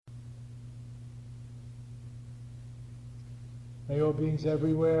May all beings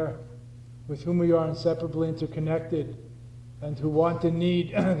everywhere, with whom we are inseparably interconnected, and who want and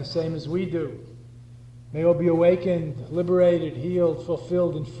need the same as we do, may all be awakened, liberated, healed,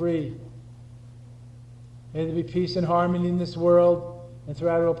 fulfilled, and free. May there be peace and harmony in this world and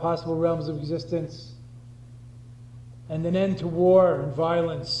throughout all possible realms of existence, and an end to war and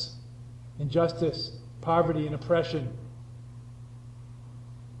violence, injustice, poverty and oppression,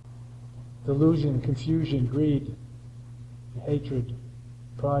 delusion, confusion, greed, hatred,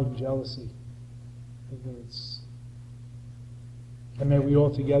 pride and jealousy, ignorance. And may we all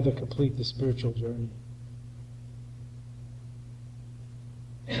together complete the spiritual journey.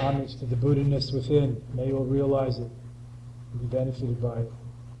 Homage to the Buddha-ness within. May you all realize it and be benefited by it.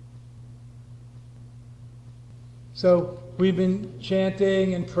 So we've been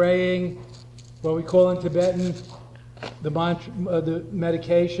chanting and praying what we call in Tibetan the mantra, the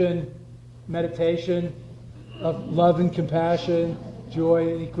meditation of love and compassion,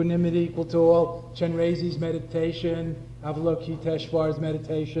 joy and equanimity equal to all. Chenrezi's meditation, Avalokiteshvar's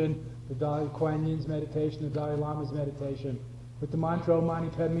meditation, the Dalai Kuan Yin's meditation, the Dalai Lama's meditation, with the mantra Om Mani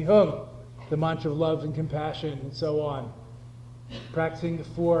Padme Hum, the mantra of love and compassion, and so on. Practicing the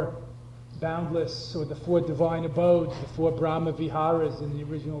four boundless, or the four divine abodes, the four Brahma Viharas in the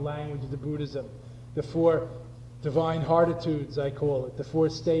original language of the Buddhism, the four divine heartitudes, I call it, the four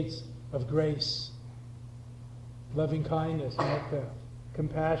states of grace, loving kindness, metta,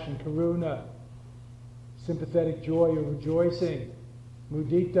 compassion, karuna, sympathetic joy or rejoicing,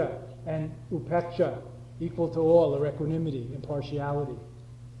 mudita, and upeksha, equal to all, or equanimity, impartiality.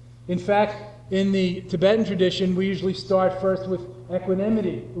 In fact, in the Tibetan tradition, we usually start first with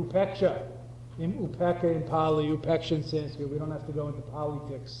equanimity, upeksha, upeka in Pali, upeksha in Sanskrit. We don't have to go into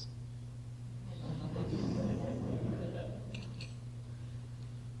politics.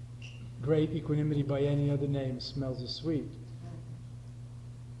 Great equanimity by any other name smells as sweet.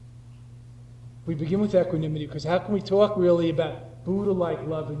 We begin with equanimity because how can we talk really about Buddha-like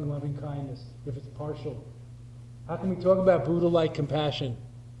loving and loving kindness if it's partial? How can we talk about Buddha-like compassion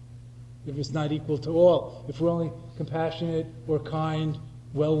if it's not equal to all? If we're only compassionate or kind,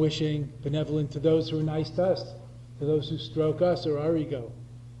 well-wishing, benevolent to those who are nice to us, to those who stroke us or our ego.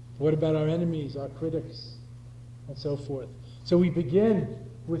 What about our enemies, our critics, and so forth? So we begin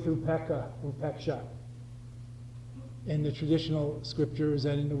with upeksha, in the traditional scriptures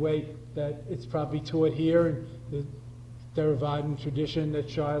and in the way that it's probably taught here in the Theravadan tradition that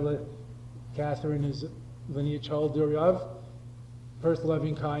Srila Catherine is lineage holder of. First,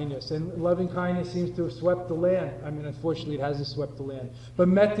 loving kindness. And loving kindness seems to have swept the land. I mean, unfortunately, it hasn't swept the land. But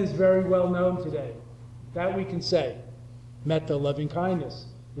Metta is very well known today. That we can say. Metta, loving kindness.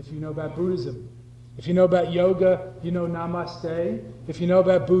 If you know about Buddhism. If you know about yoga, you know Namaste. If you know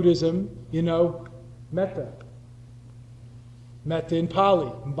about Buddhism, you know Metta. Metta in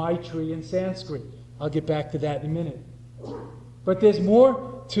Pali, Maitri in Sanskrit. I'll get back to that in a minute. But there's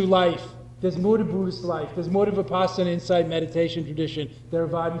more to life. There's more to Buddhist life. There's more to Vipassana insight meditation tradition,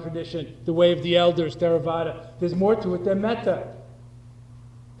 Theravadan tradition, the way of the elders, Theravada. There's more to it than Metta.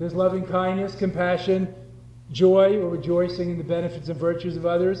 There's loving kindness, compassion, joy or rejoicing in the benefits and virtues of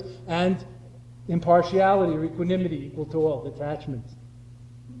others, and impartiality or equanimity equal to all, detachment.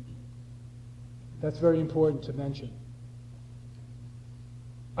 That's very important to mention.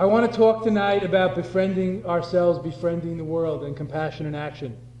 I want to talk tonight about befriending ourselves, befriending the world, and compassion in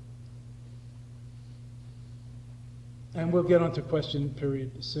action. And we'll get onto question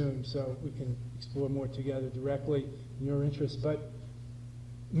period soon, so we can explore more together directly in your interest. But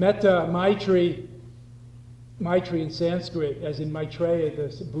Metta, Maitri in Sanskrit, as in Maitreya,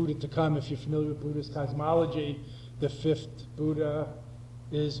 the Buddha to come, if you're familiar with Buddhist cosmology, the fifth Buddha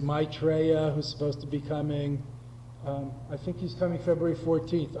is Maitreya, who's supposed to be coming. I think he's coming February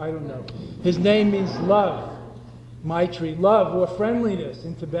 14th. I don't know. His name means love. Maitri, love or friendliness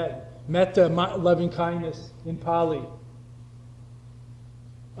in Tibetan. Metta, loving kindness in Pali.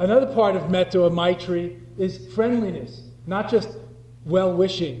 Another part of Metta or Maitri is friendliness, not just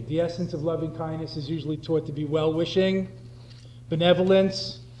well-wishing. The essence of loving kindness is usually taught to be well-wishing,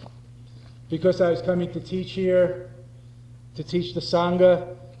 benevolence. Because I was coming to teach here, to teach the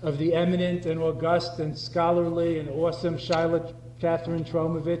Sangha of the eminent and august and scholarly and awesome Srila Catherine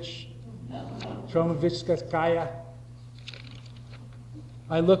Tromovichskaya.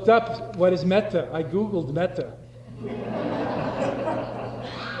 I looked up what is Metta. I Googled Metta.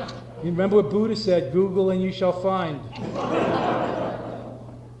 You remember what Buddha said, Google and you shall find.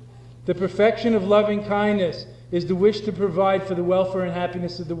 The perfection of loving kindness is the wish to provide for the welfare and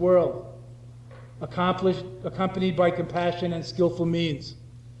happiness of the world, accompanied by compassion and skillful means.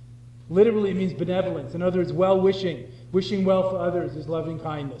 Literally, it means benevolence. In other words, well-wishing, Wishing well for others is loving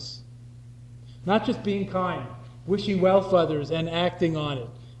kindness. Not just being kind. Wishing well for others and acting on it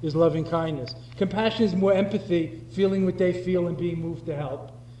is loving kindness. Compassion is more empathy, feeling what they feel and being moved to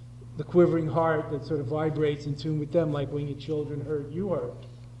help. The quivering heart that sort of vibrates in tune with them, like when your children hurt, you hurt.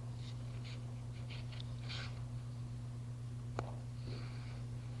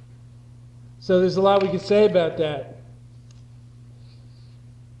 So there's a lot we could say about that.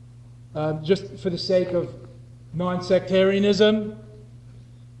 Just for the sake of non-sectarianism,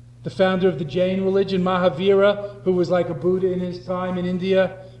 the founder of the Jain religion, Mahavira, who was like a Buddha in his time in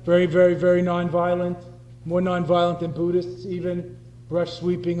India, very, very, very nonviolent, more nonviolent than Buddhists even, brush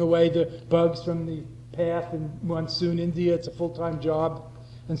sweeping away the bugs from the path in monsoon India, it's a full-time job,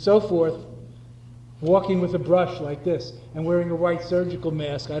 and so forth, walking with a brush like this, and wearing a white surgical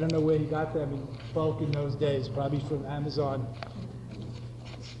mask. I don't know where he got them in bulk in those days, probably from Amazon.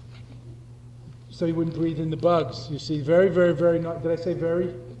 So he wouldn't breathe in the bugs. You see, very, very, very, did I say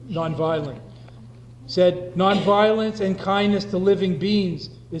very? Nonviolent. Said, nonviolence and kindness to living beings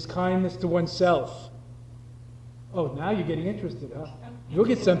is kindness to oneself. Oh, now you're getting interested, huh? You'll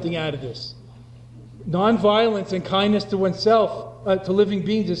get something out of this. Nonviolence and kindness to oneself, to living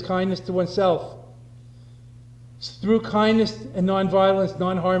beings is kindness to oneself. Through kindness and nonviolence,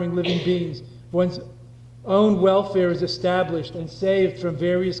 non-harming living beings, one's own welfare is established and saved from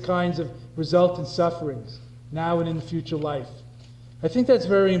various kinds of resultant sufferings, now and in the future life. I think that's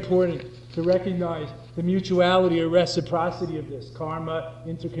very important to recognize the mutuality or reciprocity of this. Karma,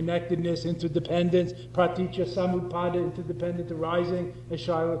 interconnectedness, interdependence, praticca samutpada, interdependent arising, as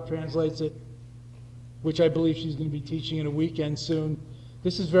Charlotte translates it, which I believe she's going to be teaching in a weekend soon.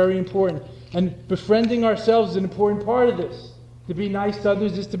 This is very important. And befriending ourselves is an important part of this. To be nice to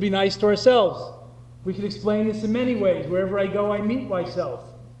others is to be nice to ourselves. We can explain this in many ways. Wherever I go, I meet myself,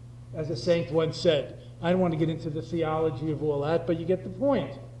 as a saint once said. I don't want to get into the theology of all that, but you get the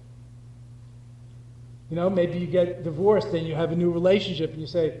point. You know, maybe you get divorced and you have a new relationship and you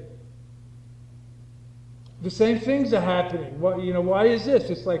say, the same things are happening. Why is this?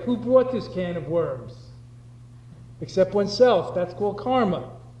 It's like, who brought this can of worms? Except oneself. That's called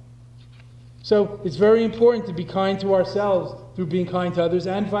karma. So it's very important to be kind to ourselves through being kind to others,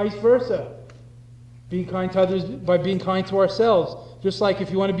 and vice versa. Being kind to others by being kind to ourselves. Just like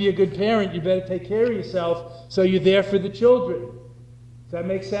if you want to be a good parent, you better take care of yourself so you're there for the children. Does that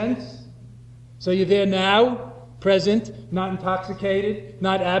make sense? So you're there now, present, not intoxicated,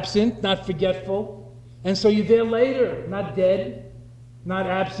 not absent, not forgetful. And so you're there later, not dead, not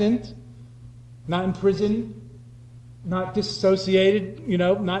absent, not in prison, not disassociated,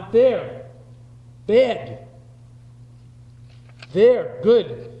 not there. Bad. There,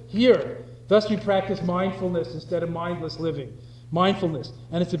 good, here. Thus we practice mindfulness instead of mindless living. Mindfulness.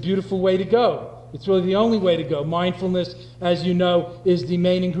 And it's a beautiful way to go. It's really the only way to go. Mindfulness, as you know, is the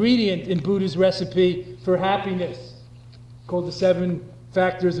main ingredient in Buddha's recipe for happiness, called the 7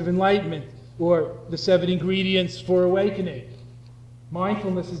 factors of enlightenment, or the 7 ingredients for awakening.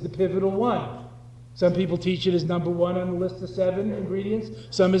 Mindfulness is the pivotal one. Some people teach it as number 1 on the list of 7 ingredients.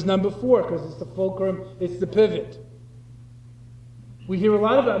 Some as number 4, because it's the fulcrum, it's the pivot. We hear a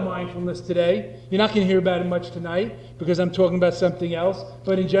lot about mindfulness today. You're not going to hear about it much tonight because I'm talking about something else.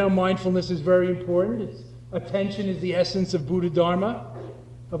 But in general, mindfulness is very important. Attention is the essence of Buddha Dharma,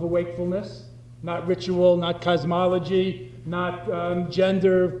 of wakefulness. Not ritual, not cosmology, not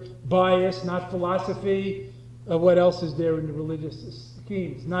gender bias, not philosophy. What else is there in the religious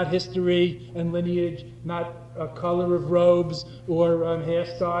schemes? Not history and lineage, not color of robes or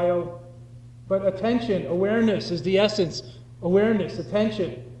hairstyle. But attention, awareness is the essence. Awareness,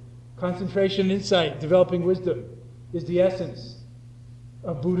 attention, concentration, insight, developing wisdom is the essence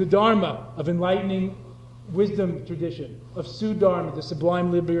of Buddha Dharma, of enlightening wisdom tradition, of Sudharma, the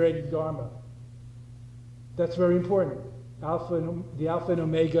sublime liberated Dharma. That's very important. The alpha and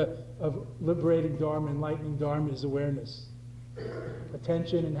omega of liberating Dharma, enlightening Dharma is awareness.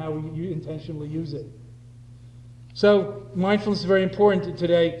 Attention and how we intentionally use it. So mindfulness is very important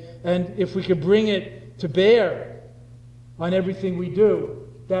today, and if we could bring it to bear on everything we do,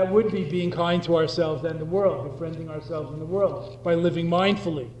 that would be being kind to ourselves and the world, befriending ourselves in the world by living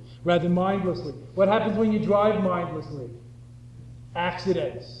mindfully rather than mindlessly. What happens when you drive mindlessly?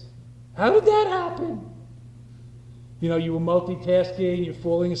 Accidents. How did that happen? You were multitasking, you're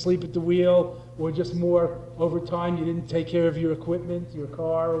falling asleep at the wheel, or just more over time you didn't take care of your equipment, your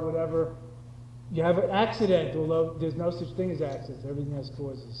car or whatever. You have an accident, although there's no such thing as accidents. Everything has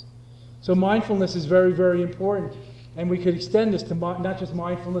causes. So mindfulness is very, very important. And we could extend this to not just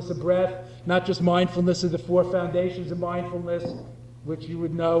mindfulness of breath, not just mindfulness of the 4 foundations of mindfulness, which you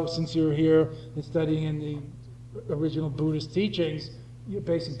would know since you're here and studying in the original Buddhist teachings,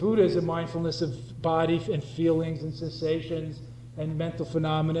 basic Buddhism, mindfulness of body and feelings and sensations and mental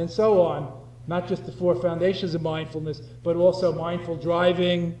phenomena and so on. Not just the 4 foundations of mindfulness, but also mindful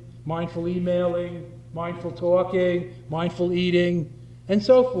driving, mindful emailing, mindful talking, mindful eating, and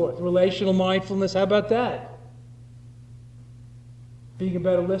so forth. Relational mindfulness, how about that? Being a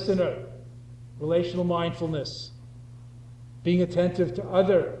better listener, relational mindfulness, being attentive to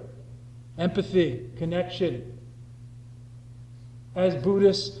other, empathy, connection. As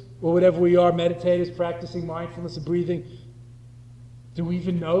Buddhists, or whatever we are, meditators, practicing mindfulness and breathing, do we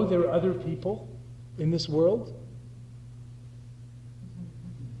even know there are other people in this world?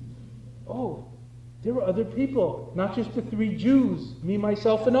 Oh, there are other people, not just the 3 Jews, me,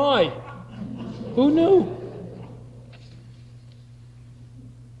 myself, and I. Who knew?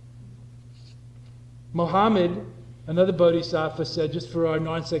 Muhammad, another bodhisattva, said, just for our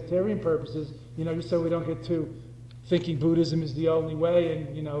non-sectarian purposes, just so we don't get too thinking Buddhism is the only way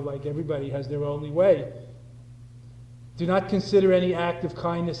and, like everybody has their only way. Do not consider any act of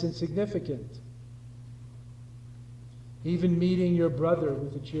kindness insignificant. Even meeting your brother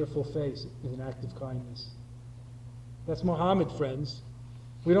with a cheerful face is an act of kindness. That's Muhammad, friends.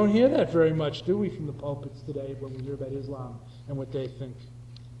 We don't hear that very much, do we, from the pulpits today when we hear about Islam and what they think.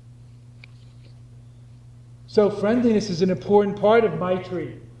 So friendliness is an important part of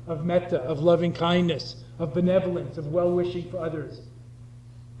Maitri, of Metta, of loving kindness, of benevolence, of well-wishing for others.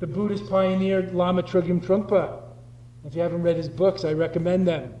 The Buddhist pioneer Lama Chogyam Trungpa, if you haven't read his books, I recommend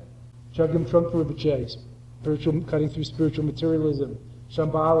them. Chogyam Trungpa Rinpoche, Cutting Through Spiritual Materialism,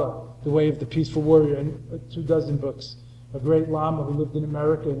 Shambhala, The Way of the Peaceful Warrior, and 24 books. A great Lama who lived in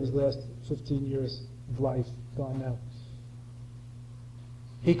America in his last 15 years of life, gone now.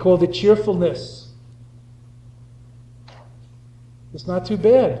 He called it cheerfulness. It's not too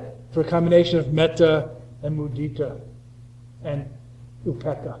bad for a combination of metta and mudita and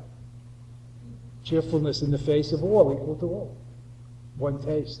upekkha. Cheerfulness in the face of all, equal to all. One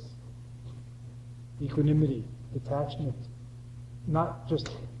taste. Equanimity, detachment. Not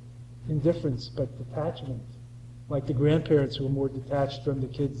just indifference, but detachment. Like the grandparents who are more detached from the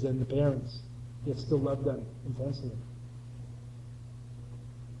kids than the parents, yet still love them intensely.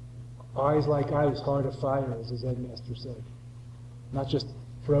 Eyes like ice, heart of fire, as the Zen master said. Not just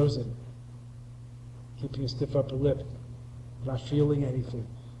frozen, keeping a stiff upper lip, not feeling anything.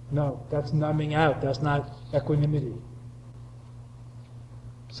 No, that's numbing out. That's not equanimity.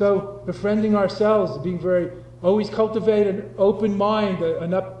 So, befriending ourselves, always cultivate an open mind,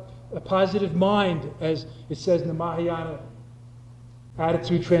 a positive mind, as it says in the Mahayana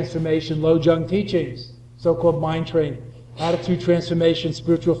attitude transformation, Lojong teachings, so-called mind training, attitude transformation,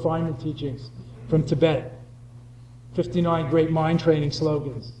 spiritual refinement teachings from Tibet. 59 great mind training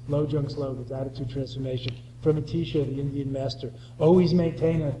slogans, Lojong slogans, attitude transformation, from Atisha, the Indian master. Always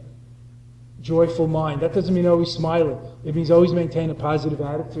maintain a joyful mind. That doesn't mean always smiling. It means always maintain a positive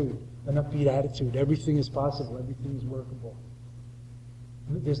attitude, an upbeat attitude. Everything is possible. Everything is workable.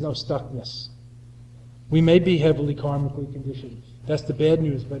 There's no stuckness. We may be heavily karmically conditioned. That's the bad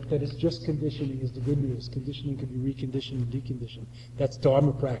news, but that it's just conditioning is the good news. Conditioning can be reconditioned and deconditioned. That's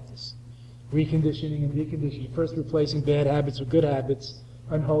Dharma practice. Reconditioning and deconditioning. First replacing bad habits with good habits,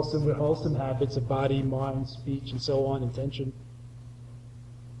 unwholesome with wholesome habits of body, mind, speech, and so on, intention.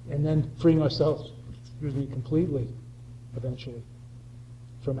 And then freeing ourselves, completely, eventually,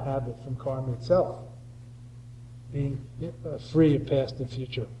 from habit, from karma itself. Being free of past and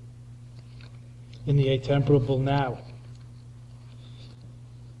future. In the atemporal now.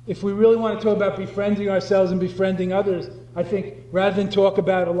 If we really want to talk about befriending ourselves and befriending others, I think rather than talk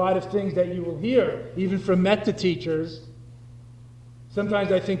about a lot of things that you will hear, even from Metta teachers,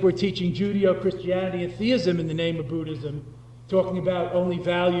 sometimes I think we're teaching Judeo-Christianity and theism in the name of Buddhism, talking about only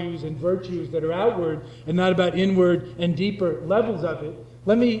values and virtues that are outward and not about inward and deeper levels of it.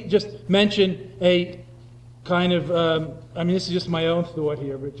 Let me just mention a kind of, this is just my own thought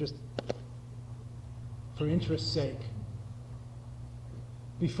here, but just for interest's sake.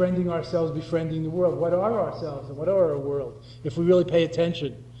 Befriending ourselves, befriending the world. What are ourselves and what are our world? If we really pay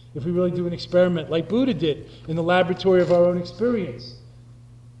attention, if we really do an experiment like Buddha did in the laboratory of our own experience.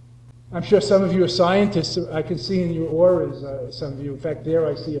 I'm sure some of you are scientists. I can see in your auras, some of you. In fact, there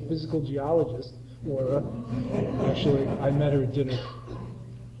I see a physical geologist aura. Actually, I met her at dinner.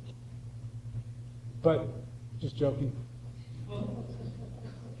 But, just joking.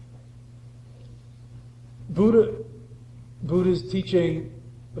 Buddha's teaching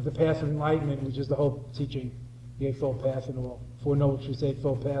of the path of enlightenment, which is the whole teaching, the Eightfold Path and all, Four Noble Truths,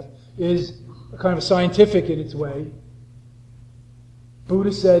 Eightfold Path, is kind of scientific in its way.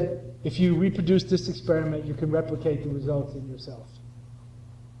 Buddha said, if you reproduce this experiment, you can replicate the results in yourself.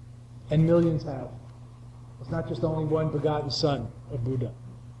 And millions have. It's not just only one begotten son of Buddha.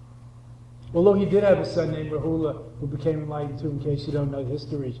 Although he did have a son named Rahula who became enlightened too, in case you don't know the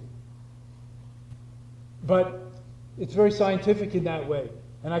history. But it's very scientific in that way.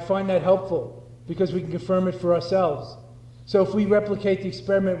 And I find that helpful because we can confirm it for ourselves. So if we replicate the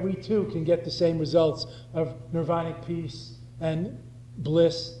experiment, we too can get the same results of nirvanic peace and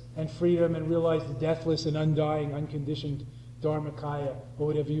bliss and freedom and realize the deathless and undying, unconditioned Dharmakaya, or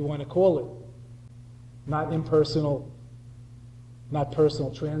whatever you want to call it. Not impersonal, not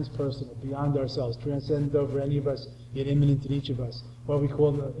personal, transpersonal, beyond ourselves, transcendent over any of us, yet immanent in each of us. What we call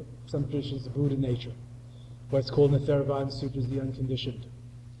in some traditions the Buddha nature. What's called in the Theravada Sutras the unconditioned.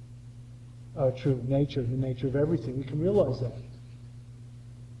 Our true nature, the nature of everything. We can realize that.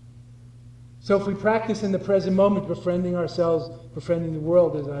 So if we practice in the present moment, befriending ourselves, befriending the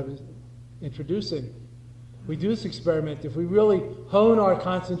world, as I was introducing, we do this experiment, if we really hone our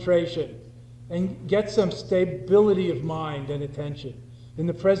concentration and get some stability of mind and attention in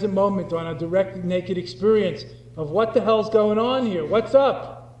the present moment on a direct, naked experience of what the hell's going on here? What's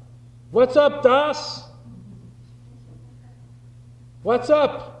up? What's up, Das? What's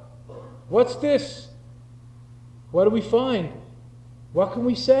up? What's this? What do we find? What can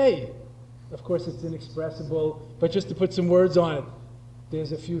we say? Of course, it's inexpressible, but just to put some words on it,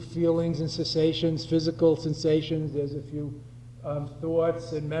 there's a few feelings and sensations, physical sensations, there's a few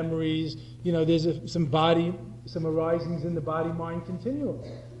thoughts and memories, there's some arisings in the body-mind continuum.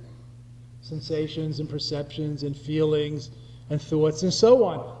 Sensations and perceptions and feelings and thoughts and so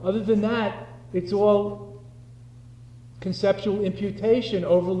on. Other than that, it's all conceptual imputation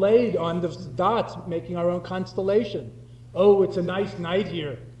overlaid on the dots, making our own constellation. Oh, it's a nice night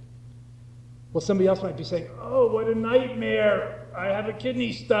here. Well, somebody else might be saying, oh, what a nightmare. I have a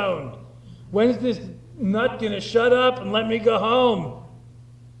kidney stone. When's this nut going to shut up and let me go home?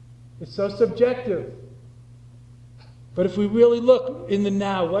 It's so subjective. But if we really look in the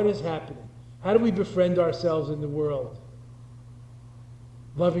now, what is happening? How do we befriend ourselves in the world?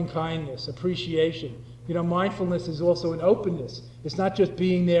 Loving kindness, appreciation. Mindfulness is also an openness. It's not just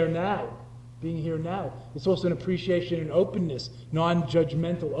being there now, being here now. It's also an appreciation and openness,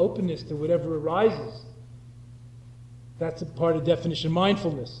 non-judgmental openness to whatever arises. That's a part of definition of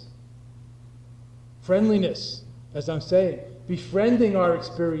mindfulness. Friendliness, as I'm saying, befriending our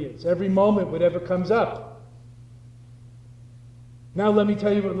experience, every moment, whatever comes up. Now let me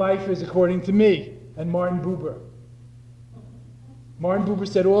tell you what life is according to me and Martin Buber. Martin Buber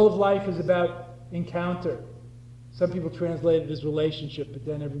said all of life is about encounter. Some people translate it as relationship, but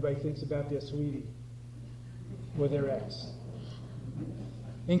then everybody thinks about their sweetie or their ex.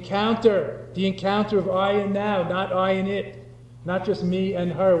 Encounter, the encounter of I and now, not I and it. Not just me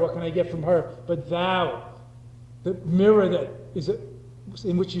and her, what can I get from her, but thou. The mirror that is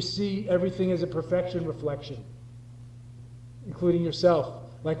in which you see everything as a perfection reflection, including yourself.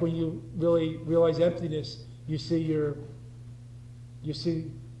 Like when you really realize emptiness, you see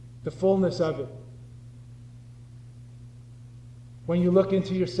the fullness of it. When you look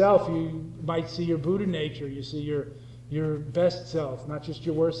into yourself, you might see your Buddha nature. You see your best self, not just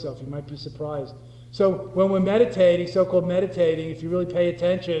your worst self. You might be surprised. So when we're meditating, so-called meditating, if you really pay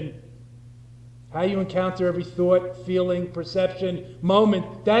attention, how you encounter every thought, feeling, perception,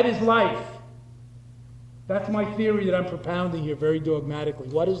 moment, that is life. That's my theory that I'm propounding here very dogmatically.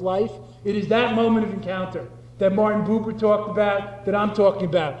 What is life? It is that moment of encounter that Martin Buber talked about, that I'm talking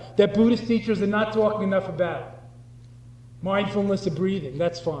about, that Buddhist teachers are not talking enough about. Mindfulness of breathing,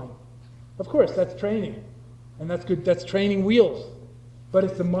 that's fine. Of course, that's training. And that's good, that's training wheels. But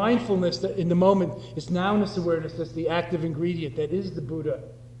it's the mindfulness that in the moment, it's nowness awareness that's the active ingredient, that is the Buddha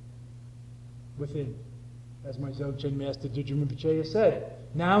within. As my Dzogchen master Dudjom Rinpoche has said,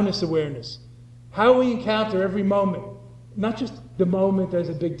 nowness awareness. How we encounter every moment, not just the moment as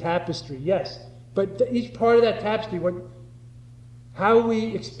a big tapestry, yes, but each part of that tapestry, how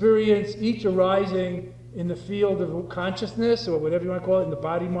we experience each arising in the field of consciousness, or whatever you want to call it, in the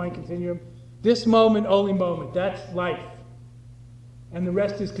body-mind continuum. This moment, only moment, that's life. And the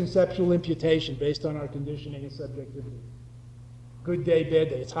rest is conceptual imputation based on our conditioning and subjectivity. Good day, bad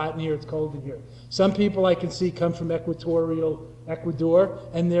day. It's hot in here, it's cold in here. Some people I can see come from equatorial Ecuador,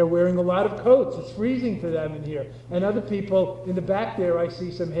 and they're wearing a lot of coats. It's freezing to them in here. And other people, in the back there, I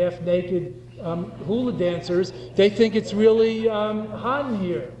see some half-naked hula dancers. They think it's really hot in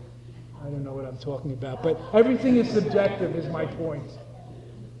here. I don't know what I'm talking about, but everything is subjective, is my point.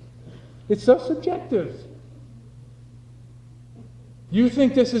 It's so subjective. You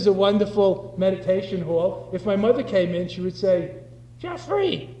think this is a wonderful meditation hall. If my mother came in, she would say,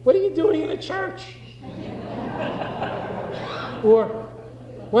 Jeffrey, what are you doing in a church? Or,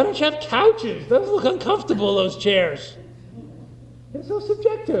 why don't you have couches? Those look uncomfortable, those chairs. It's so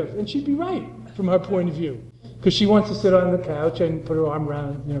subjective, and she'd be right from her point of view. Because she wants to sit on the couch and put her arm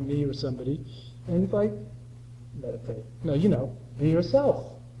around, me or somebody, and meditate. No, be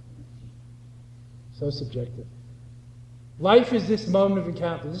yourself. So subjective. Life is this moment of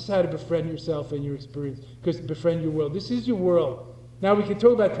encounter. This is how to befriend yourself and your experience. Because befriend your world. This is your world. Now we can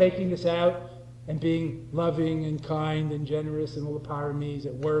talk about taking this out and being loving and kind and generous and all the paramis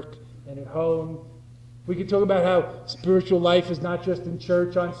at work and at home. We can talk about how spiritual life is not just in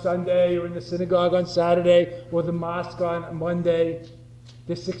church on Sunday or in the synagogue on Saturday or the mosque on Monday.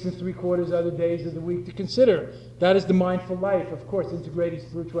 There's 6 3/4 other days of the week to consider. That is the mindful life, of course, integrating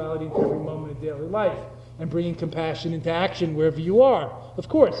spirituality into every moment of daily life and bringing compassion into action wherever you are, of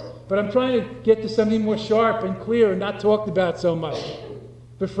course. But I'm trying to get to something more sharp and clear and not talked about so much.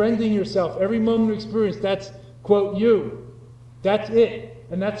 Befriending yourself, every moment of experience, that's, quote, you. That's it,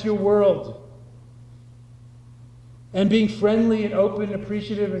 and that's your world. And being friendly and open and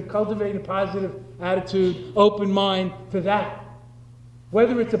appreciative and cultivating a positive attitude, open mind to that.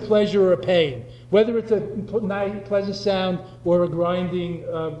 Whether it's a pleasure or a pain, whether it's a nice, pleasant sound or a grinding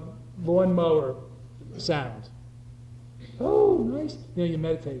lawnmower sound. Oh, nice. You're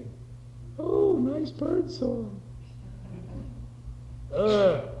meditating. Oh, nice bird song.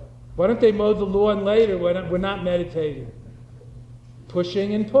 Why don't they mow the lawn later when we're not meditating?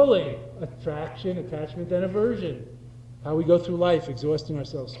 Pushing and pulling. Attraction, attachment, and aversion. How we go through life, exhausting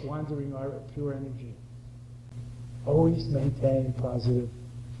ourselves, squandering our pure energy. Always maintain positive,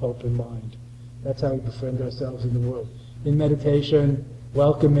 open mind. That's how we befriend ourselves in the world. In meditation,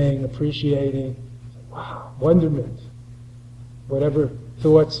 welcoming, appreciating, wow, wonderment. Whatever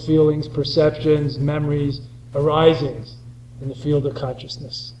thoughts, feelings, perceptions, memories, arisings in the field of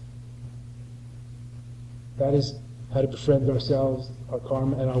consciousness. That is how to befriend ourselves, our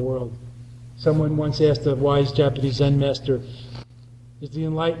karma, and our world. Someone once asked a wise Japanese Zen master, is the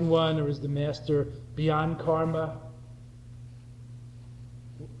enlightened one or is the master beyond karma?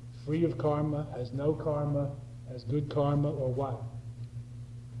 Free of karma, has no karma, has good karma, or what?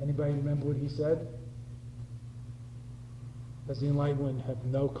 Anybody remember what he said? Does the enlightened one have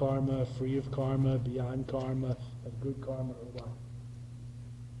no karma, free of karma, beyond karma, have good karma, or what?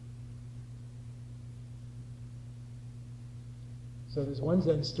 So there's one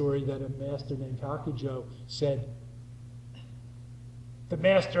Zen story that a master named Hakujo said, the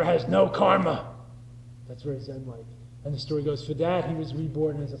master has no karma. That's very Zen-like. And the story goes, for that he was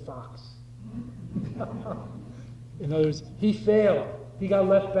reborn as a fox. In other words, he failed. He got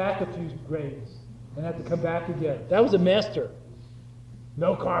left back a few grades and had to come back again. That was a master.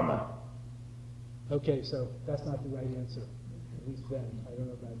 No karma. Okay, so that's not the right answer. At least then. I don't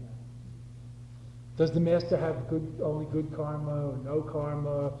know about now. Does the master have only good karma or no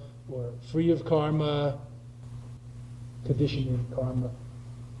karma or free of karma? Conditioning karma.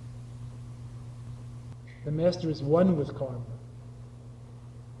 The master is one with karma.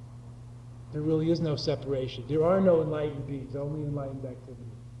 There really is no separation. There are no enlightened beings, only enlightened activity.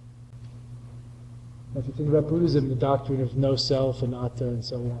 Now, if you think about Buddhism, the doctrine of no self, anatta, and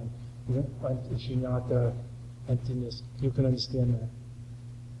so on, shunyata, emptiness, you can understand that.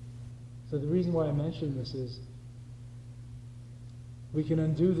 So the reason why I mention this is we can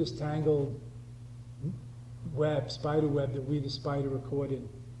undo this tangled web, spider web that we, the spider, are caught in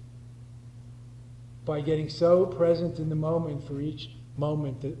by getting so present in the moment for each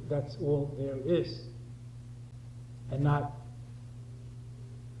moment that that's all there is, and not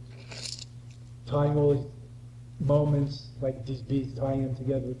tying all these moments like these beads, tying them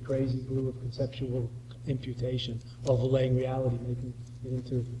together with crazy glue of conceptual imputation, overlaying reality, making it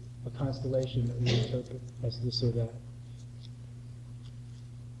into a constellation that we interpret as this or that,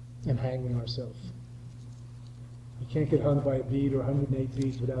 and hanging ourselves. You can't get hung by a bead or 108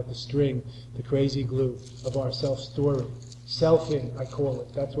 beads without the string, the crazy glue of our self-story. Selfing, I call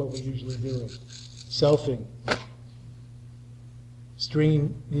it. That's what we're usually doing. Selfing.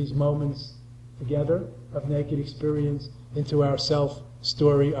 Stringing these moments together of naked experience into our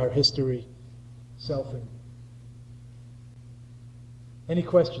self-story, our history. Selfing. Any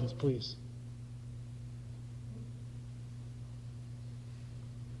questions, please?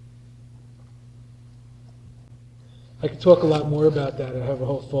 I could talk a lot more about that. I have a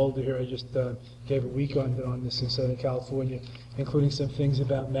whole folder here. I just gave a week on this in Southern California, including some things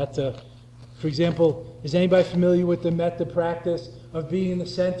about Metta. For example, is anybody familiar with the Metta practice of being in the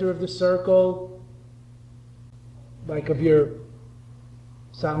center of the circle, like of your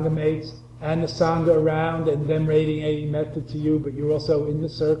Sangha mates, and the Sangha around and them radiating Metta to you, but you're also in the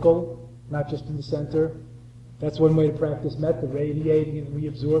circle, not just in the center. That's one way to practice Metta, radiating it and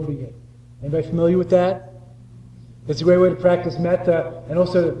reabsorbing it. Anybody familiar with that? It's a great way to practice Metta, and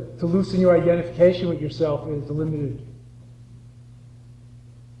also to loosen your identification with yourself is limited.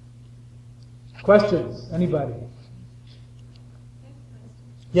 Questions? Anybody?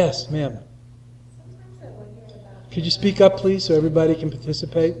 Yes, ma'am. Could you speak up, please, so everybody can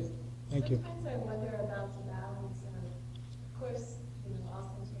participate? Thank you. Sometimes I wonder about the balance of course,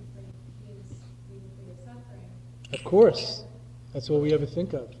 authentically is being free of suffering. Of course. That's all we ever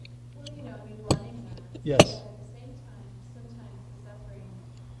think of. Well, wanting that. Yes. But at the same time, sometimes the suffering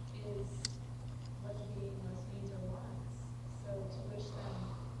is what the being most needs or wants. So to wish them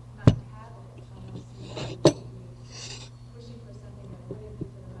not to have it almost seems like pushing for something that wouldn't be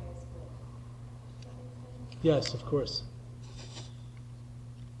for the highest good. Does that make sense? Yes, of course.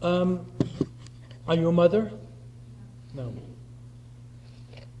 Are you a mother? No.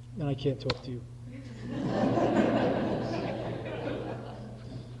 Then I can't talk to you.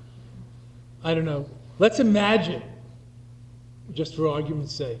 I don't know. Let's imagine, just for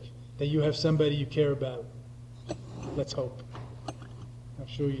argument's sake, that you have somebody you care about. Let's hope. I'm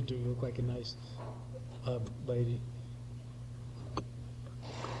sure you do. You look like a nice lady.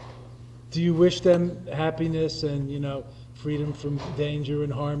 Do you wish them happiness and, freedom from danger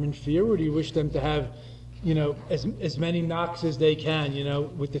and harm and fear, or do you wish them to have, as many knocks as they can,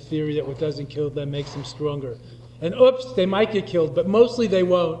 with the theory that what doesn't kill them makes them stronger? And oops, they might get killed, but mostly they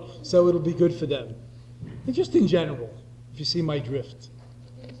won't, so it'll be good for them. And just in general, if you see my drift.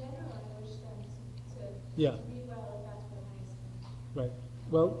 In general, I wish them to Yeah. be well if that's what I Right.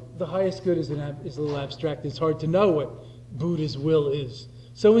 Well, the highest good is a little abstract. It's hard to know what Buddha's will is.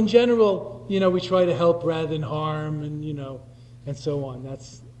 So in general, we try to help rather than harm, and and so on.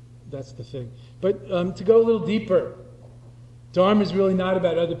 That's the thing. But to go a little deeper, Dharma is really not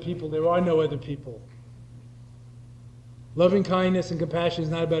about other people. There are no other people. Loving kindness and compassion is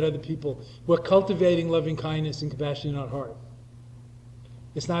not about other people. We're cultivating loving kindness and compassion in our heart.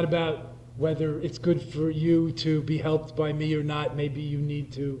 It's not about whether it's good for you to be helped by me or not. Maybe you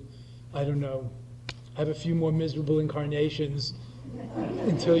need to, I don't know, have a few more miserable incarnations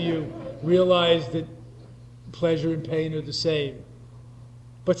until you realize that pleasure and pain are the same.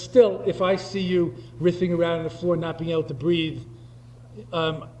 But still, if I see you writhing around on the floor not being able to breathe,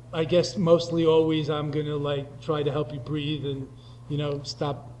 I guess mostly always I'm going to try to help you breathe and,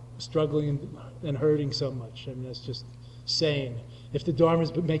 stop struggling and hurting so much. I mean, that's just sane. If the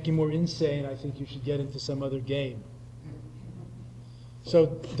Dharma's making more insane, I think you should get into some other game.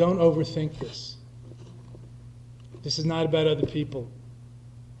 So don't overthink this. This is not about other people.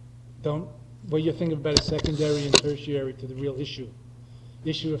 What you're thinking about is secondary and tertiary to the real issue.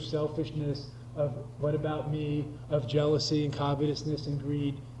 Issue of selfishness, of what about me, of jealousy and covetousness and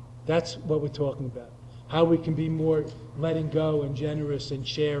greed. That's what we're talking about. How we can be more letting go and generous and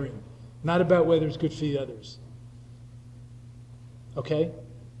sharing. Not about whether it's good for the others. Okay?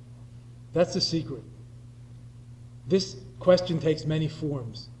 That's the secret. This question takes many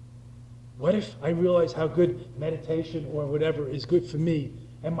forms. What if I realize how good meditation or whatever is good for me,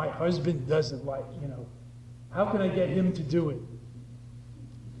 and my husband doesn't how can I get him to do it?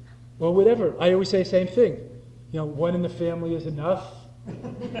 Well, whatever. I always say the same thing. One in the family is enough.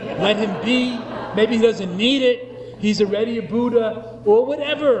 Let him be. Maybe he doesn't need it. He's already a Buddha, or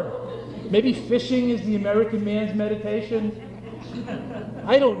whatever. Maybe fishing is the American man's meditation.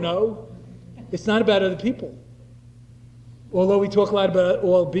 I don't know. It's not about other people. Although we talk a lot about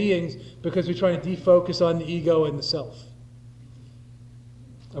all beings because we're trying to defocus on the ego and the self.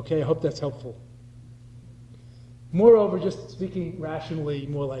 Okay, I hope that's helpful. Moreover, just speaking rationally,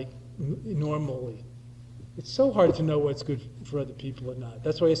 more like normally, it's so hard to know what's good for other people or not.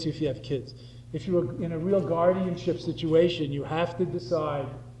 That's why I ask you if you have kids. If you're in a real guardianship situation, you have to decide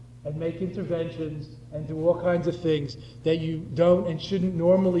and make interventions and do all kinds of things that you don't and shouldn't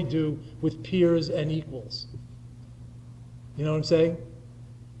normally do with peers and equals. You know what I'm saying?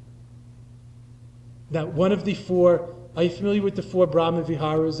 Now, one of the four, are you familiar with the four Brahma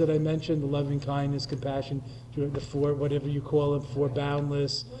Viharas that I mentioned? The loving kindness, compassion, the four, whatever you call them, four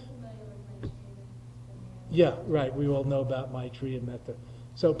boundless. Yeah, right. We all know about Maitri and Metta.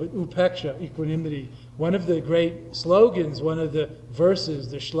 So, but Upeksha, equanimity, one of the great slogans, one of the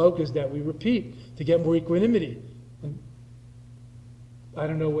verses, the shlokas that we repeat to get more equanimity. And I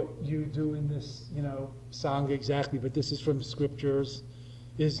don't know what you do in this, Sangha exactly, but this is from the scriptures,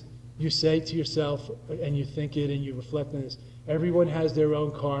 is you say to yourself, and you think it and you reflect on this, everyone has their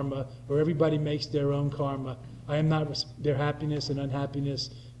own karma, or everybody makes their own karma. I am not, their happiness and unhappiness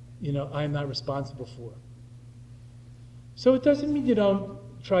I'm not responsible for. So it doesn't mean you don't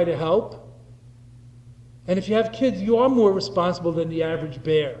try to help. And if you have kids, you are more responsible than the average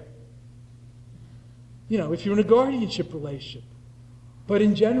bear. If you're in a guardianship relationship. But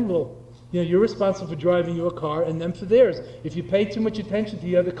in general, you're responsible for driving your car and them for theirs. If you pay too much attention to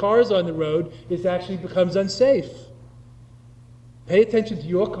the other cars on the road, it actually becomes unsafe. Pay attention to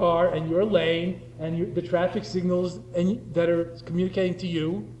your car and your lane and the traffic signals that are communicating to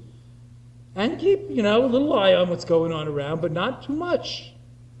you. And keep, a little eye on what's going on around, but not too much.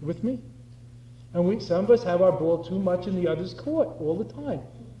 You with me? And some of us have our ball too much in the other's court all the time.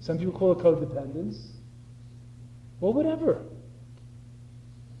 Some people call it codependence. Or whatever.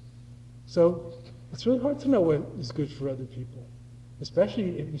 So it's really hard to know what is good for other people.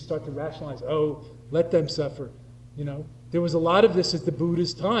 Especially if you start to rationalize, let them suffer. There was a lot of this at the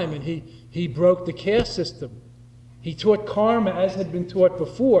Buddha's time, and he broke the caste system. He taught karma as had been taught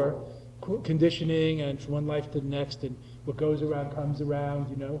before, conditioning and from one life to the next, and what goes around comes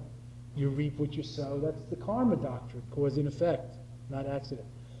around, You reap what you sow. That's the karma doctrine, cause and effect, not accident.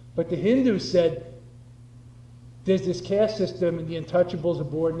 But the Hindus said, there's this caste system and the untouchables are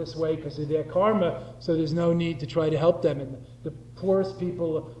born this way because of their karma, so there's no need to try to help them. And the poorest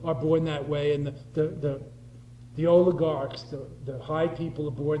people are born that way, and the oligarchs, the high people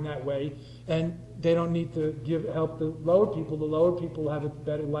are born that way, and they don't need to help the lower people. The lower people have a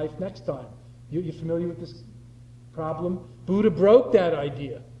better life next time. You familiar with this problem? Buddha broke that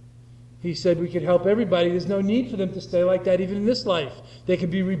idea. He said we could help everybody. There's no need for them to stay like that even in this life. They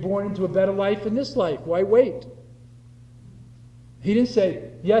can be reborn into a better life in this life. Why wait? He didn't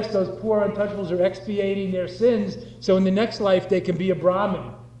say, yes, those poor untouchables are expiating their sins, so in the next life they can be a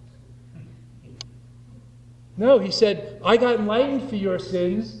Brahmin. No, he said, I got enlightened for your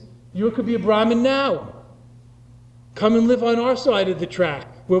sins. You could be a Brahmin now. Come and live on our side of the track,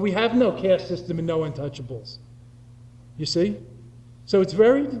 where we have no caste system and no untouchables. You see? So it's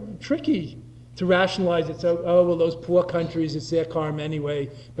very tricky to rationalize it. So, those poor countries, it's their karma anyway,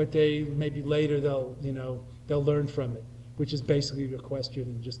 but maybe later they'll learn from it. Which is basically your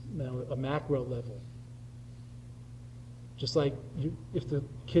question, just a macro level. Just like if the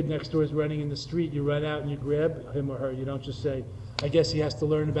kid next door is running in the street, you run out and you grab him or her. You don't just say, I guess he has to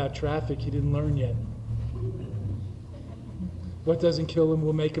learn about traffic. He didn't learn yet. What doesn't kill him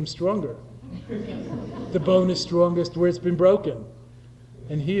will make him stronger. The bone is strongest where it's been broken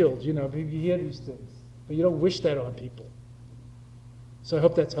and healed. You hear these things. But you don't wish that on people. So I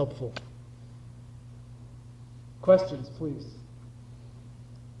hope that's helpful. Questions, please.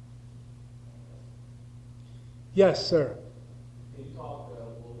 Yes, sir. Can you talk a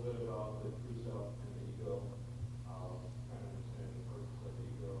little bit about the true self and the ego? Trying to understand the purpose of the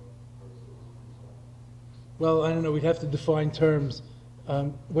ego versus the true self. Well, I don't know. We'd have to define terms.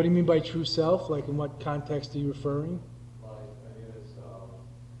 What do you mean by true self? Like, in what context are you referring? Like, I guess,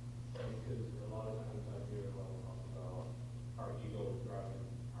 because a lot of times I hear a lot of talk about our ego driving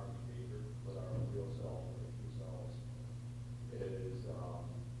our behavior, but our real self or true selves is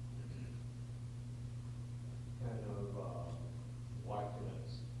kind of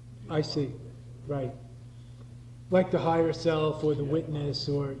wackiness. I see. Right. Like the higher self or the witness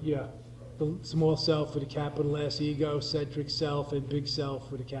or, the small self with a capital S, egocentric self, and big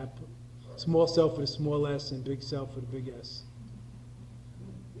self with a capital. Small self with a small s and big self with a big S.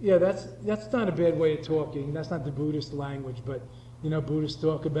 Yeah, that's not a bad way of talking. That's not the Buddhist language, but Buddhists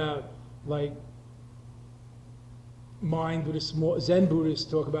talk about like mind with a small, Zen Buddhists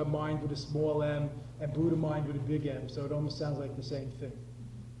talk about mind with a small m and Buddha mind with a big M, so it almost sounds like the same thing.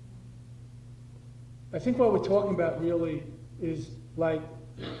 I think what we're talking about really is like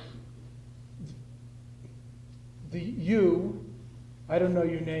I don't know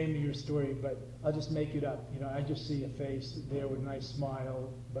your name or your story, but I'll just make it up. I just see a face there with a nice smile,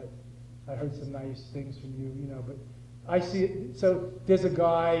 but I heard some nice things from you, but I see it. So there's a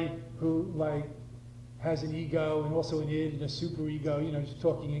guy who has an ego and also an id and a super ego, just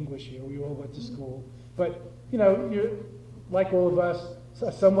talking English here. We all went to school. But, you're like all of us,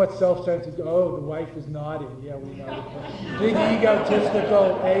 somewhat self-centered. Oh, the wife is nodding. Yeah, we know. Big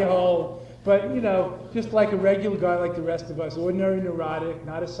egotistical a-hole. But, just like a regular guy like the rest of us, ordinary neurotic,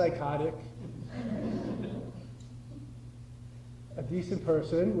 not a psychotic. A decent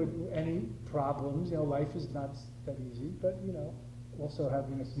person with any problems. Life is not that easy, but, also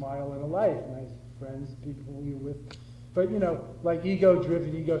having a smile and a life. Nice friends, people you're with. But, like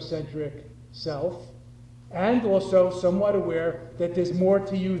ego-driven, egocentric self. And also somewhat aware that there's more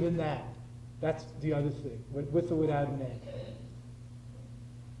to you than that. That's the other thing, with or without a name.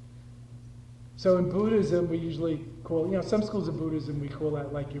 So in Buddhism, we usually call, some schools of Buddhism, we call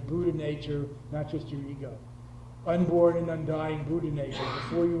that like your Buddha nature, not just your ego. Unborn and undying Buddha nature,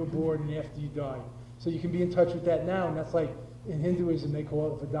 before you were born and after you died. So you can be in touch with that now, and that's like, in Hinduism, they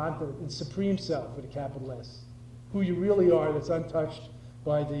call it Vedanta, the supreme self with a capital S. Who you really are, that's untouched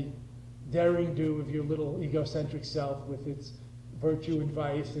by the daring do of your little egocentric self with its virtue and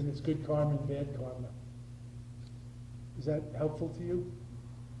vice and its good karma and bad karma. Is that helpful to you?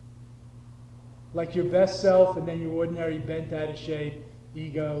 Like your best self and then your ordinary bent out of shape,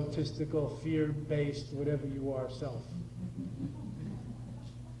 egotistical, fear-based, whatever you are, self.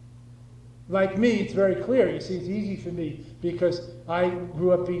 Like me, it's very clear. You see, it's easy for me because I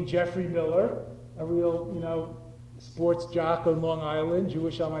grew up being Jeffrey Miller, a real, sports jock on Long Island,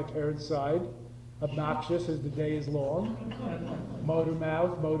 Jewish on my parents' side, obnoxious as the day is long, motor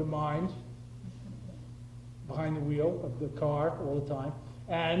mouth, motor mind, behind the wheel of the car all the time.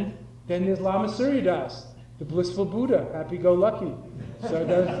 And then there's Lama Surya, the blissful Buddha, happy-go-lucky. So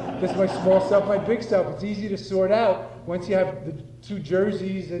that's my small self, my big self. It's easy to sort out once you have the two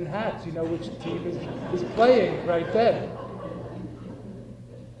jerseys and hats, you know which team is playing right then.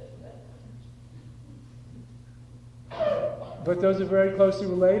 But those are very closely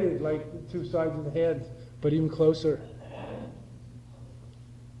related, like the two sides of the hand, but even closer.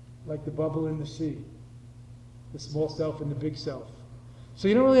 Like the bubble in the sea, the small self and the big self. So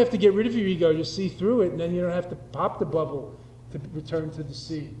you don't really have to get rid of your ego, just see through it, and then you don't have to pop the bubble to return to the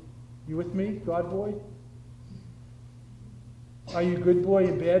sea. You with me, God boy? Are you good boy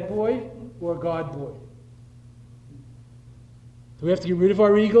and bad boy, or God boy? Do we have to get rid of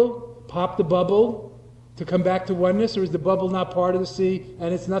our ego, pop the bubble, to come back to oneness, or is the bubble not part of the sea,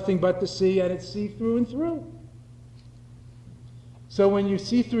 and it's nothing but the sea, and it's sea through and through? So when you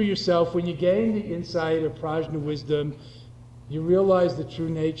see through yourself, when you gain the insight of prajna wisdom, you realize the true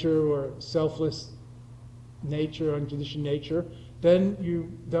nature or selfless nature, unconditioned nature, then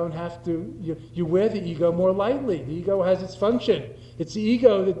you don't have to, you wear the ego more lightly. The ego has its function. It's the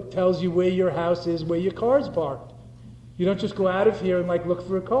ego that tells you where your house is, where your car's parked. You don't just go out of here and look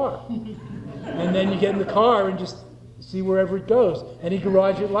for a car. And then you get in the car and just see wherever it goes. Any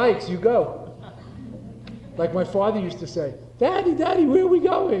garage it likes, you go. Like my father used to say, Daddy, Daddy, where are we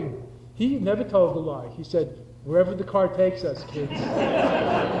going? He never told a lie. He said, wherever the car takes us, kids.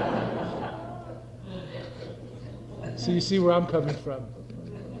 So you see where I'm coming from.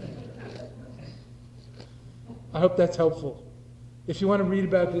 I hope that's helpful. If you want to read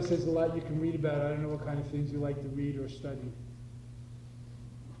about this, there's a lot you can read about. I don't know what kind of things you like to read or study.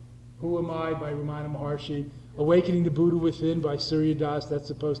 Who Am I by Ramana Maharshi. Awakening the Buddha Within by Surya Das. That's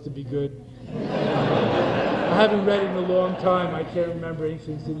supposed to be good. I haven't read it in a long time. I can't remember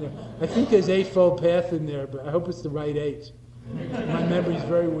anything's in there. I think there's Eightfold Path in there, but I hope it's the right 8. My memory's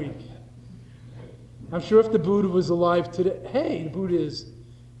very weak. I'm sure if the Buddha was alive today, the Buddha is,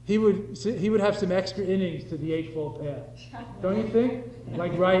 he would have some extra innings to the Eightfold Path. Don't you think?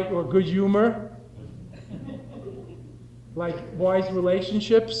 Like or good humor, like wise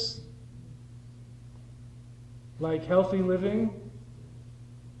relationships, like healthy living.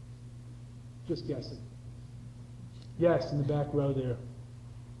 Just guessing. Yes, in the back row there.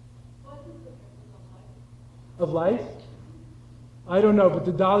 What is the purpose Of life? I don't know, but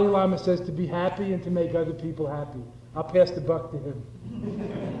the Dalai Lama says to be happy and to make other people happy. I'll pass the buck to him.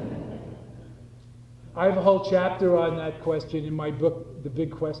 I have a whole chapter on that question in my book, The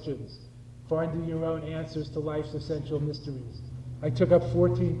Big Questions, Finding Your Own Answers to Life's Essential Mysteries. I took up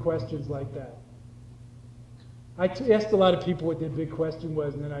 14 questions like that. I asked a lot of people what their big question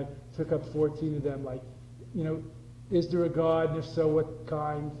was, and then I took up 14 of them, like, is there a God, and if so, what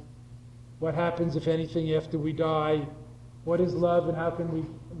kind? What happens, if anything, after we die? What is love, and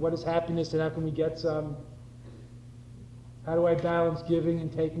what is happiness, and how can we get some? How do I balance giving and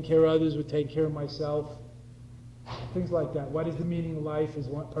taking care of others with taking care of myself? Things like that. What is the meaning of life?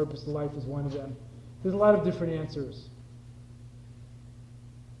 Purpose of life is one of them. There's a lot of different answers.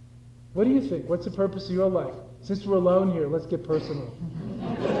 What do you think? What's the purpose of your life? Since we're alone here, let's get personal.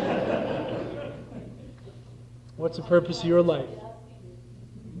 What's the purpose of your life?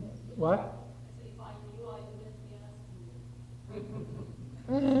 What?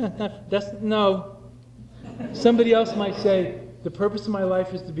 No. Somebody else might say, the purpose of my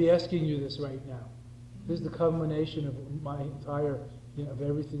life is to be asking you this right now. This is the culmination of my entire, of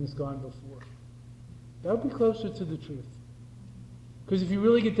everything that's gone before. That would be closer to the truth. Because if you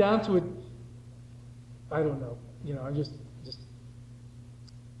really get down to it, I don't know. I'm just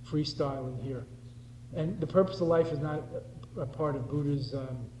freestyling here. And the purpose of life is not a part of Buddha's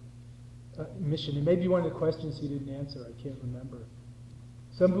mission. It may be one of the questions he didn't answer. I can't remember.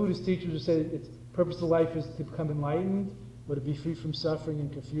 Some Buddhist teachers would say its purpose of life is to become enlightened or to be free from suffering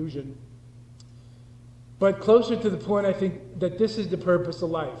and confusion. But closer to the point, I think that this is the purpose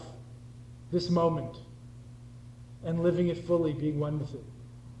of life, this moment, and living it fully, being one with it.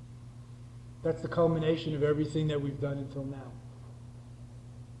 That's the culmination of everything that we've done until now.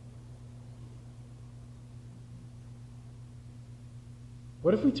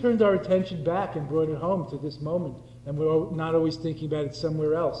 What if we turned our attention back and brought it home to this moment, and we're not always thinking about it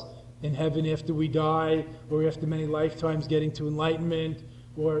somewhere else, in heaven after we die, or after many lifetimes getting to enlightenment,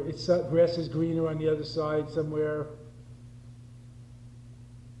 or it's grass is greener on the other side somewhere.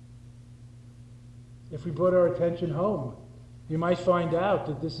 If we brought our attention home, you might find out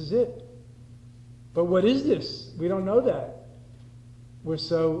that this is it. But what is this? We don't know that. We're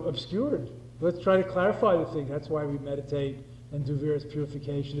so obscured. Let's try to clarify the thing. That's why we meditate and do various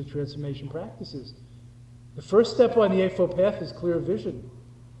purification and transformation practices. The first step on the Eightfold Path is clear vision.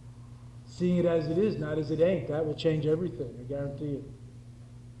 Seeing it as it is, not as it ain't. That will change everything, I guarantee it.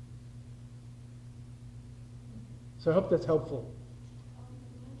 So I hope that's helpful. You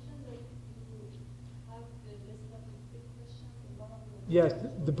mentioned that you have the list of the big questions and one of the... Yes,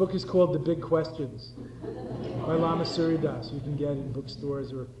 the book is called The Big Questions by Lama Surya. You can get it in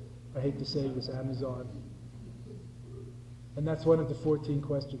bookstores, or I hate to say this, Amazon. And that's one of the 14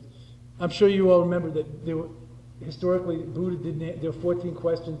 questions. I'm sure you all remember that there were, historically, there were 14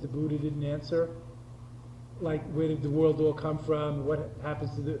 questions the Buddha didn't answer. Like, where did the world all come from? What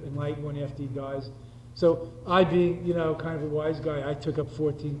happens to the enlightened one after he dies? So I, being, kind of a wise guy, I took up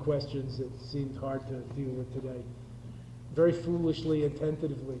 14 questions that seemed hard to deal with today. Very foolishly and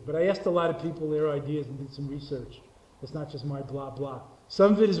tentatively. But I asked a lot of people their ideas and did some research. It's not just my blah blah.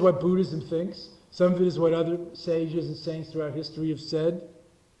 Some of it is what Buddhism thinks. Some of it is what other sages and saints throughout history have said.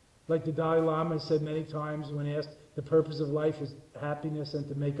 Like the Dalai Lama has said many times when asked, the purpose of life is happiness and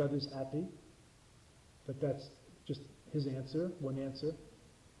to make others happy. But that's just his answer, one answer.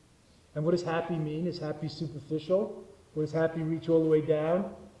 And what does happy mean? Is happy superficial? Or does happy reach all the way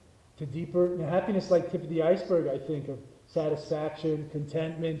down to deeper? Happiness is like tip of the iceberg, I think, of satisfaction,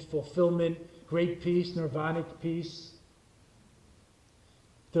 contentment, fulfillment, great peace, nirvanic peace.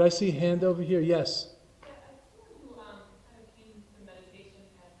 Did I see a hand over here? Yes. Yeah, as someone who kind of came to meditation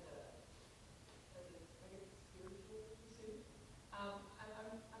as a I guess, spiritual pursuit, I'm kind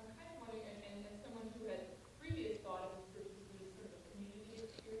of wondering, and as someone who had previous thought of the spiritual pursuit as sort of a community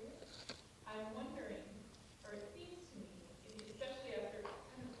experience, I'm wondering, or it seems to me, especially after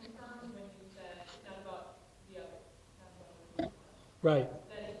kind of confirmed when you said it's not about the other, not about the other, Right.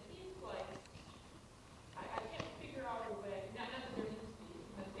 that it seems like I can't figure out a way, not that there needs to be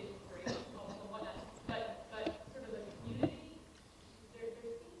meditation for and whatnot, but sort of the community, there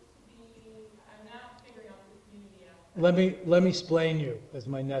seems to be, I'm not figuring out the community aspect. Let me explain you, as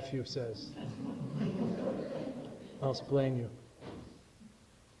my nephew says. I'll explain you.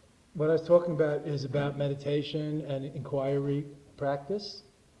 What I was talking about is about meditation and inquiry practice.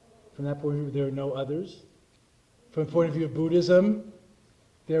 From that point of view, there are no others. From the point of view of Buddhism,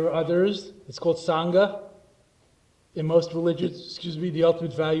 there are others. It's called Sangha. In most religions, the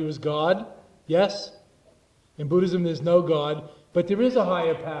ultimate value is God. Yes? In Buddhism, there's no God, but there is a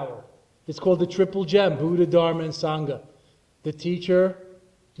higher power. It's called the Triple Gem, Buddha, Dharma, and Sangha. The teacher,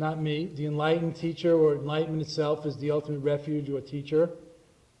 not me, the enlightened teacher or enlightenment itself is the ultimate refuge or teacher.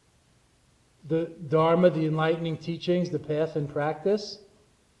 The Dharma, the enlightening teachings, the path and practice.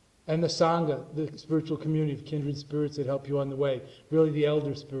 And the Sangha, the spiritual community of kindred spirits that help you on the way. Really the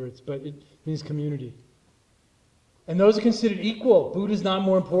elder spirits, but it means community. And those are considered equal. Buddha is not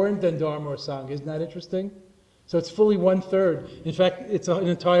more important than Dharma or Sangha. Isn't that interesting? So it's fully 1/3. In fact, it's an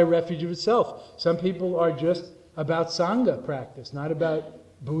entire refuge of itself. Some people are just about Sangha practice, not about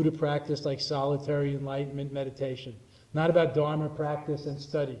Buddha practice like solitary enlightenment meditation. Not about Dharma practice and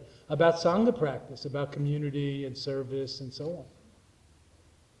study. About Sangha practice, about community and service and so on.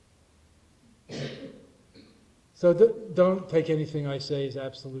 So don't take anything I say as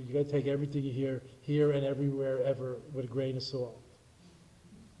absolute. You've got to take everything you hear here and everywhere ever with a grain of salt.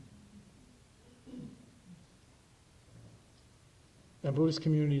 And Buddhist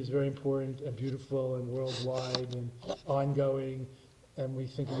community is very important and beautiful and worldwide and ongoing. And we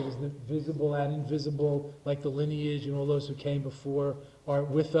think of it as visible and invisible, like the lineage and all those who came before are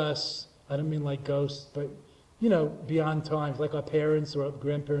with us. I don't mean like ghosts, but, beyond times, like our parents or our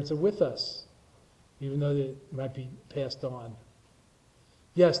grandparents are with us, even though they might be passed on.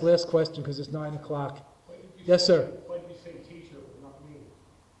 Yes, last question, because it's 9 o'clock. Yes, sir. Why did you say teacher, but not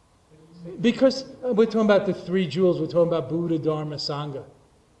me? Because we're talking about the three jewels. We're talking about Buddha, Dharma, Sangha.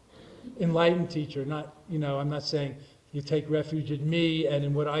 Enlightened teacher, not, I'm not saying You take refuge in me and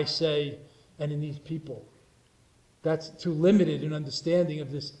in what I say and in these people. That's too limited an understanding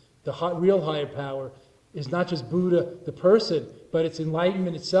of this. The real higher power is not just Buddha, the person, but it's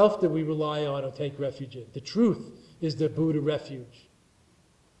enlightenment itself that we rely on or take refuge in. The truth is the Buddha refuge.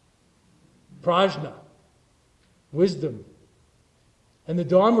 Prajna, wisdom. And the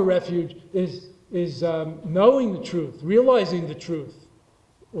Dharma refuge is knowing the truth, realizing the truth,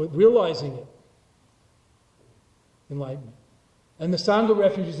 or realizing it. Enlightenment. And the Sangha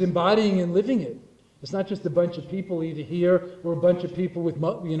refuge is embodying and living it. It's not just a bunch of people either here or a bunch of people with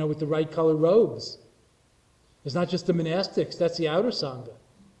the right color robes. It's not just the monastics, that's the outer Sangha.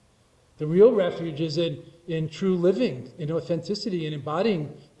 The real refuge is in true living, in authenticity, and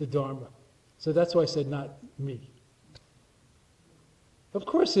embodying the Dharma. So that's why I said not me. Of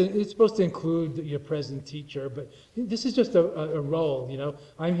course, it's supposed to include your present teacher, but this is just a role,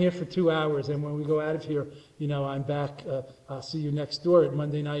 I'm here for 2 hours, and when we go out of here, I'm back. I'll see you next door at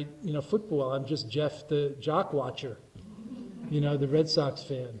Monday night, football. I'm just Jeff, the jock watcher, the Red Sox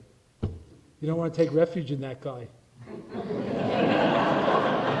fan. You don't want to take refuge in that guy.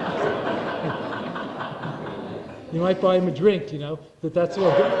 You might buy him a drink, that's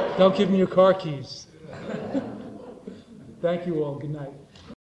all. Don't give him your car keys. Thank you all. Good night.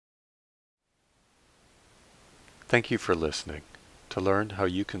 Thank you for listening. To learn how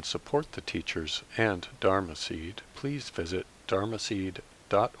you can support the teachers and Dharma Seed, please visit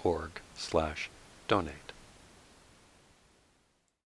dharmaseed.org/donate.